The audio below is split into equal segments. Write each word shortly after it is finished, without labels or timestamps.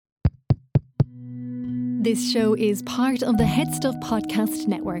This show is part of the Head Stuff Podcast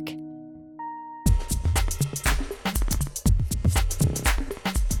Network.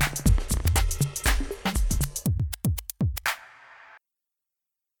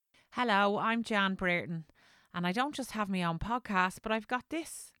 Hello, I'm Jan Brereton, and I don't just have my own podcast, but I've got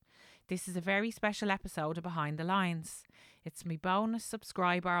this. This is a very special episode of Behind the Lines. It's my bonus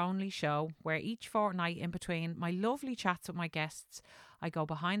subscriber-only show where each fortnight in between my lovely chats with my guests, I go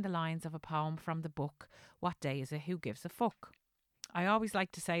behind the lines of a poem from the book, What Day Is It? Who Gives a Fuck? I always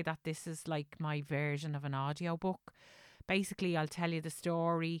like to say that this is like my version of an audio book. Basically, I'll tell you the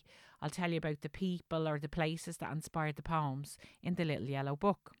story, I'll tell you about the people or the places that inspired the poems in the little yellow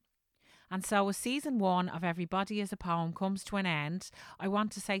book. And so as season 1 of Everybody is a Poem comes to an end, I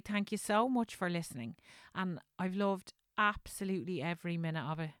want to say thank you so much for listening. And I've loved absolutely every minute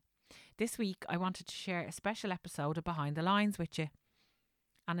of it. This week, I wanted to share a special episode of Behind the Lines with you.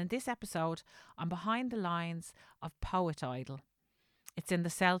 And in this episode, I'm behind the lines of Poet Idol. It's in the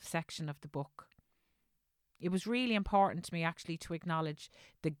self section of the book. It was really important to me actually to acknowledge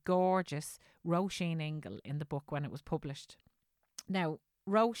the gorgeous Roisin Ingle in the book when it was published. Now,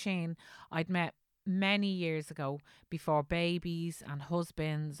 Roisin I'd met many years ago before babies and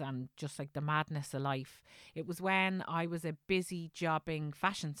husbands and just like the madness of life. It was when I was a busy jobbing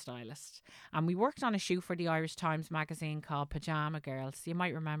fashion stylist and we worked on a shoot for the Irish Times magazine called Pyjama Girls. You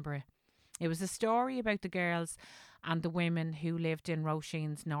might remember it. It was a story about the girls and the women who lived in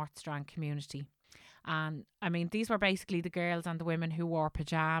Roisin's North Strand community. And I mean, these were basically the girls and the women who wore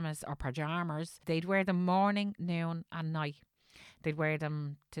pyjamas or pyjamas. They'd wear them morning, noon and night. They'd wear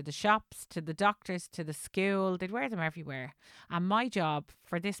them to the shops, to the doctors, to the school. They'd wear them everywhere. And my job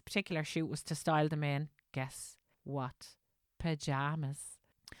for this particular shoot was to style them in, guess what? Pyjamas.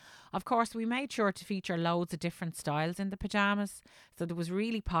 Of course, we made sure to feature loads of different styles in the pyjamas. So there was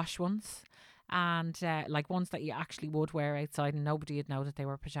really posh ones and like ones that you actually would wear outside and nobody would know that they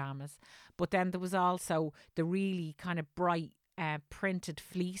were pyjamas. But then there was also the really kind of bright printed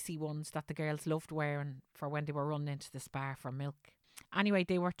fleecy ones that the girls loved wearing for when they were running into the Spar for milk. Anyway,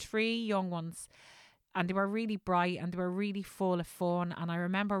 they were 3 young ones and they were really bright and they were really full of fun, and I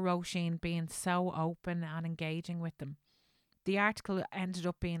remember Roisin being so open and engaging with them. The article ended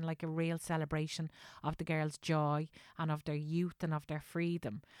up being like a real celebration of the girls' joy and of their youth and of their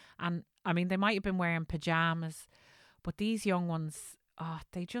freedom. And I mean, they might have been wearing pyjamas, but these young ones,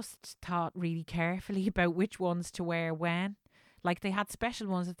 they just thought really carefully about which ones to wear when. Like they had special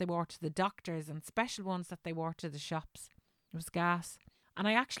ones that they wore to the doctors and special ones that they wore to the shops. It was gas. And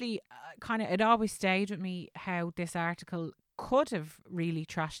I actually it always stayed with me how this article could have really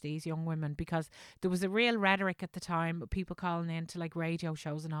trashed these young women, because there was a real rhetoric at the time of people calling in to like radio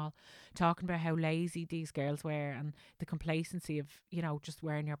shows and all, talking about how lazy these girls were and the complacency of, you know, just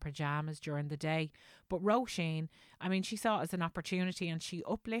wearing your pyjamas during the day. But Roisin, I mean, she saw it as an opportunity and she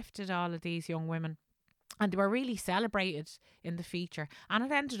uplifted all of these young women. And they were really celebrated in the feature. And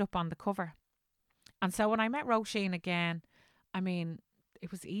it ended up on the cover. And so when I met Roisin again, I mean, it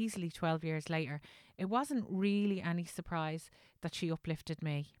was easily 12 years later. It wasn't really any surprise that she uplifted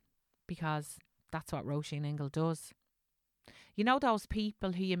me, because that's what Roisin Ingle does. You know those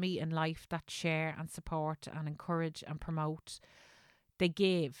people who you meet in life that share and support and encourage and promote? They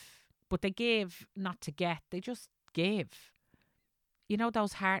give. But they give not to get. They just give. You know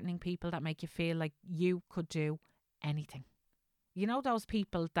those heartening people that make you feel like you could do anything. You know those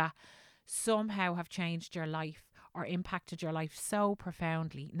people that somehow have changed your life or impacted your life so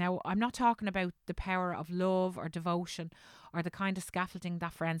profoundly. Now, I'm not talking about the power of love or devotion or the kind of scaffolding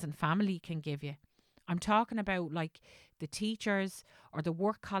that friends and family can give you. I'm talking about like the teachers or the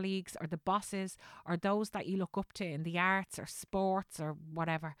work colleagues or the bosses or those that you look up to in the arts or sports or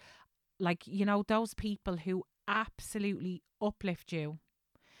whatever. Like, you know, those people who absolutely uplift you.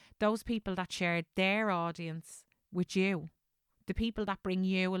 Those people that share their audience with you. The people that bring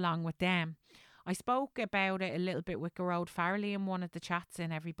you along with them. I spoke about it a little bit with Gearóid Farrelly in one of the chats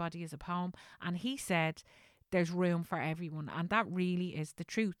in Everybody is a Poem, and he said there's room for everyone, and that really is the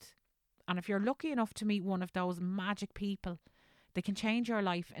truth. And if you're lucky enough to meet one of those magic people, they can change your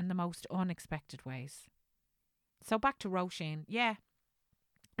life in the most unexpected ways. So back to Roisin. Yeah,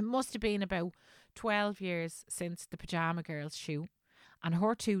 it must have been about 12 years since the Pyjama Girls shoot, and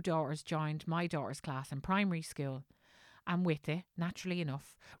her 2 daughters joined my daughter's class in primary school. And with it, naturally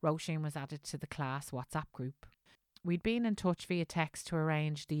enough, Roisin was added to the class WhatsApp group. We'd been in touch via text to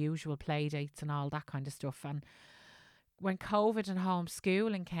arrange the usual play dates and all that kind of stuff. And when COVID and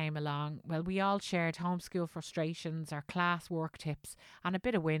homeschooling came along, well, we all shared homeschool frustrations, our class work tips and a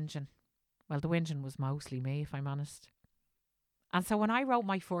bit of whinging. Well, the whinging was mostly me, if I'm honest. And so when I wrote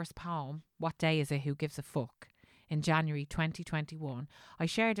my first poem, What Day Is It, Who Gives a Fuck, in January 2021, I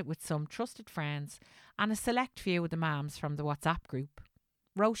shared it with some trusted friends and a select few of the mams from the WhatsApp group.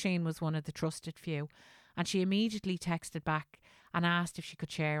 Roisin was one of the trusted few, and she immediately texted back and asked if she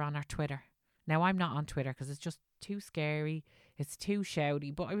could share on her Twitter. Now, I'm not on Twitter because it's just too scary, it's too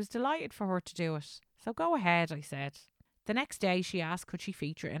shouty, but I was delighted for her to do it. So go ahead, I said. The next day she asked could she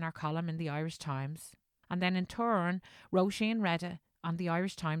feature in her column in the Irish Times. And then in turn, Roisin read it on the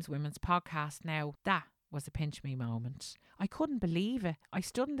Irish Times Women's Podcast. Now, that was a pinch me moment. I couldn't believe it. I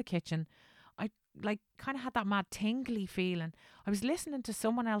stood in the kitchen. I kind of had that mad tingly feeling. I was listening to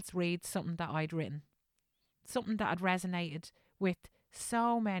someone else read something that I'd written. Something that had resonated with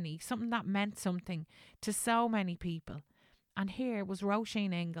so many. Something that meant something to so many people. And here was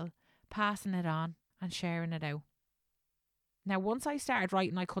Roisin Ingle passing it on and sharing it out. Now, once I started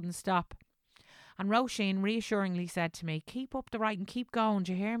writing, I couldn't stop. And Roisin reassuringly said to me, keep up the writing, keep going,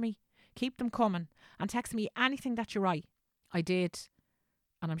 do you hear me? Keep them coming and text me anything that you write. I did.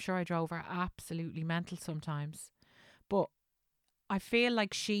 And I'm sure I drove her absolutely mental sometimes. But I feel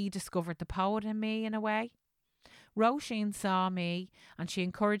like she discovered the poet in me in a way. Roisin saw me and she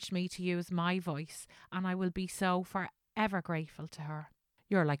encouraged me to use my voice, and I will be so forever grateful to her.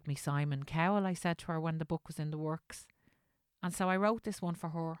 You're like me Simon Cowell, I said to her when the book was in the works. And so I wrote this one for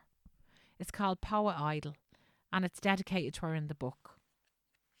her. It's called Poet Idol, and it's dedicated to her in the book.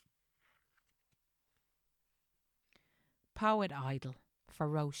 Poet Idol for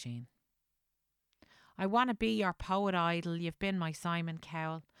Roisin. I want to be your poet idol, you've been my Simon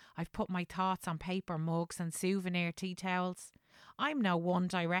Cowell. I've put my thoughts on paper mugs and souvenir tea towels. I'm no One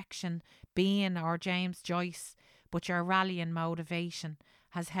Direction, Bean or James Joyce, but your rallying motivation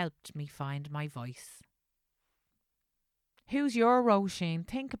has helped me find my voice. Who's your Roisin?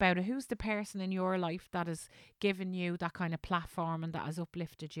 Think about it. Who's the person in your life that has given you that kind of platform and that has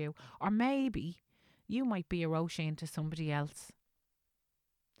uplifted you? Or maybe you might be a Roisin to somebody else.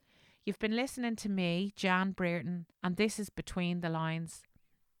 You've been listening to me, Jan Brereton, and this is Between the Lines.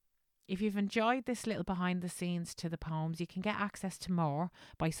 If you've enjoyed this little behind the scenes to the poems, you can get access to more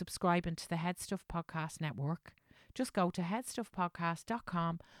by subscribing to the Headstuff Podcast Network. Just go to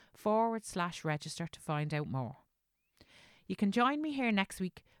headstuffpodcast.com/register to find out more. You can join me here next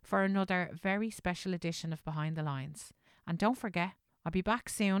week for another very special edition of Behind the Lines. And don't forget, I'll be back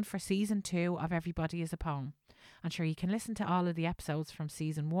soon for season 2 of Everybody is a Poem. And sure, you can listen to all of the episodes from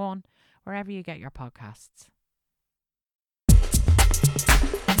season 1 wherever you get your podcasts.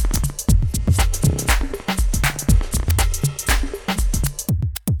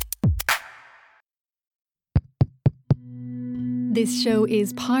 This show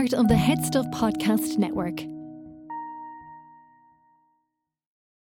is part of the Headstuff Podcast Network.